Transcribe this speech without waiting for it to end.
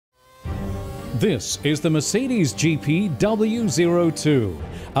This is the Mercedes GP W02,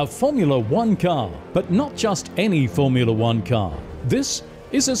 a Formula One car, but not just any Formula One car. This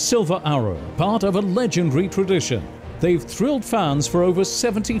is a Silver Arrow, part of a legendary tradition. They've thrilled fans for over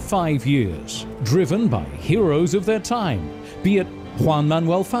 75 years, driven by heroes of their time, be it Juan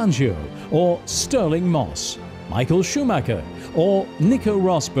Manuel Fangio or Sterling Moss, Michael Schumacher or Nico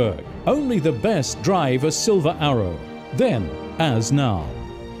Rosberg. Only the best drive a Silver Arrow, then as now.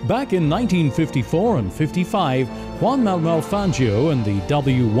 Back in 1954 and 55, Juan Manuel Fangio and the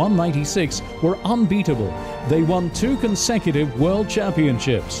W196 were unbeatable. They won 2 consecutive World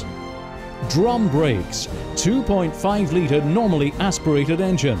Championships. Drum brakes, 2.5-litre normally aspirated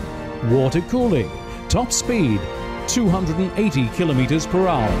engine, water cooling, top speed, 280 kilometers per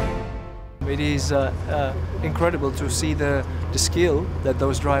hour. It is incredible to see the skill that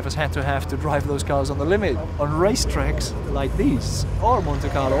those drivers had to have to drive those cars on the limit on racetracks like these, or Monte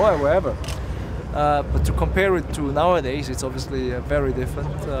Carlo, or wherever. But to compare it to nowadays, it's obviously very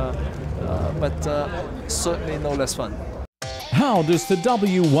different, but certainly no less fun. How does the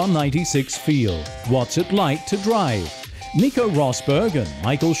W196 feel? What's it like to drive? Nico Rosberg and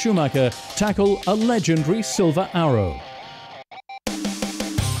Michael Schumacher tackle a legendary Silver Arrow.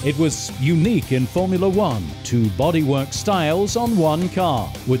 It was unique in Formula One, 2 bodywork styles on one car,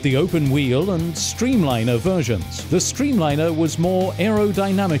 with the open wheel and streamliner versions. The streamliner was more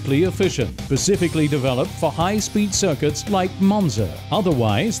aerodynamically efficient, specifically developed for high-speed circuits like Monza.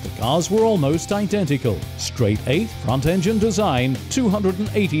 Otherwise, the cars were almost identical. Straight 8 front-engine design,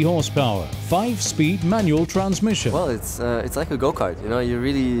 280 horsepower, 5-speed manual transmission. Well, it's like a go-kart. You know,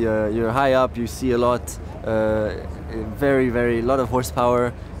 you're high up, you see a lot, very lot of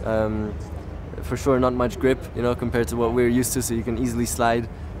horsepower. For sure not much grip, you know, compared to what we're used to, so you can easily slide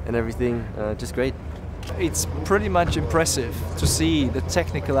and everything. Just great. It's pretty much impressive to see the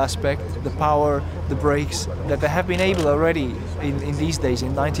technical aspect, the power, the brakes that they have been able already in these days,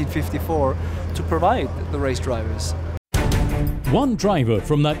 in 1954, to provide the race drivers. One driver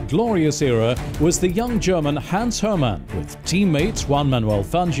from that glorious era was the young German Hans Hermann. With teammates Juan Manuel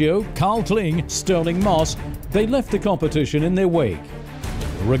Fangio, Karl Kling, Sterling Moss, they left the competition in their wake.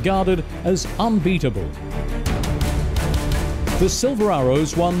 They were regarded as unbeatable. The Silver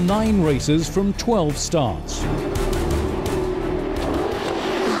Arrows won 9 races from 12 starts.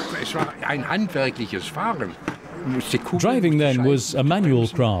 Driving then was a manual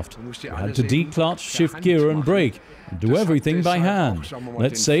craft. You had to declutch, shift gear and brake, and do everything by hand.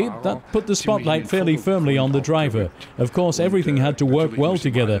 Let's say that put the spotlight fairly firmly on the driver. Of course, everything had to work well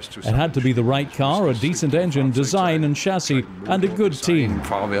together. It had to be the right car, a decent engine, design and chassis, and a good team.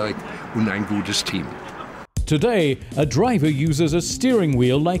 Today, a driver uses a steering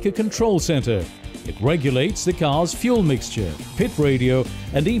wheel like a control center. It regulates the car's fuel mixture, pit radio,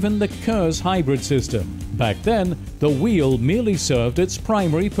 and even the KERS hybrid system. Back then, the wheel merely served its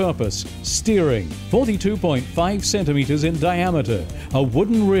primary purpose, steering. 42.5 centimeters in diameter, a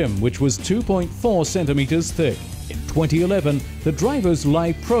wooden rim which was 2.4 centimeters thick. In 2011, the drivers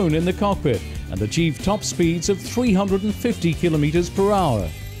lie prone in the cockpit and achieve top speeds of 350 kilometers per hour.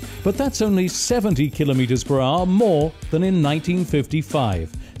 But that's only 70 kilometers per hour more than in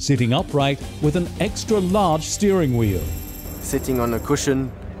 1955. Sitting upright with an extra large steering wheel. Sitting on a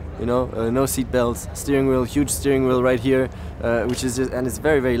cushion, you know, no seat belts, steering wheel, huge steering wheel right here, which is just, and it's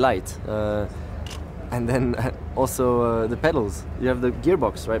very light. And then also the pedals. You have the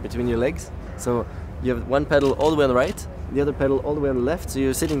gearbox right between your legs, so you have one pedal all the way on the right, the other pedal all the way on the left, so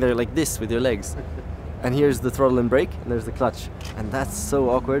you're sitting there like this with your legs. And here's the throttle and brake, and there's the clutch. And that's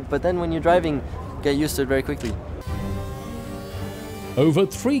so awkward, but then when you're driving, you get used to it very quickly. Over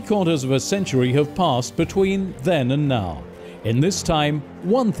 3/4 of a century have passed between then and now. In this time,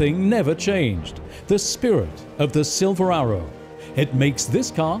 one thing never changed: the spirit of the Silver Arrow. It makes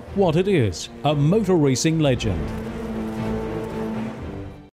this car what it is, a motor racing legend.